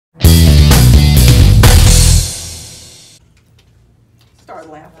Start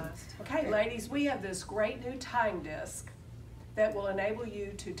laughing. Okay, ladies, we have this great new tying disc that will enable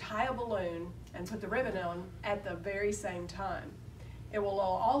you to tie a balloon and put the ribbon on at the very same time. It will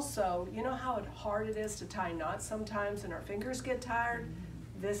also, you know how hard it is to tie knots sometimes and our fingers get tired?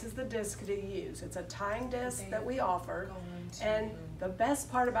 This is the disc to use. It's a tying disc that we offer, and the best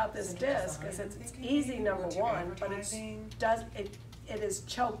part about this disc is it's easy, number one, but it is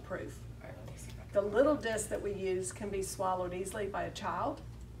choke proof. The little disc that we use can be swallowed easily by a child,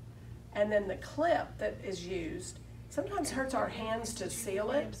 and then the clip that is used sometimes hurts our hands to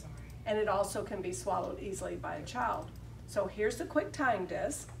seal it, and it also can be swallowed easily by a child. So here's the quick tying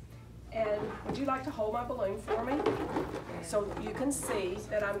disc, and would you like to hold my balloon for me? So you can see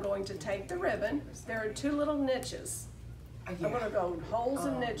that I'm going to take the ribbon. There are two little niches. I'm going to go holes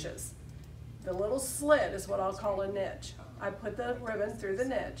and niches. The little slit is what I'll call a niche. I put the ribbon through the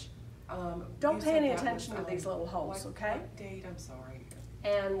niche. Don't pay any attention to these little holes, okay? I'm sorry.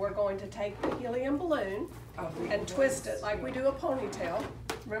 And we're going to take the helium balloon and twist it like we do a ponytail.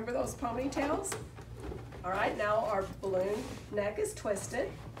 Remember those ponytails? All right, now our balloon neck is twisted.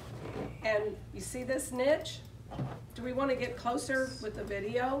 And you see this niche? Do we want to get closer with the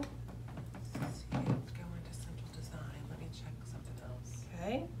video? Let's go into Central Design. Let me check something else.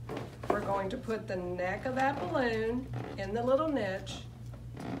 Okay. We're going to put the neck of that balloon in the little niche.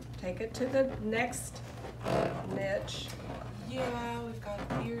 Take it to the next niche. Yeah, we've got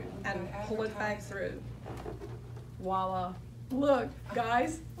it here. And pull it back through. Voila. Look,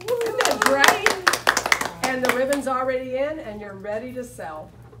 guys, isn't that great? And the ribbon's already in and you're ready to sell.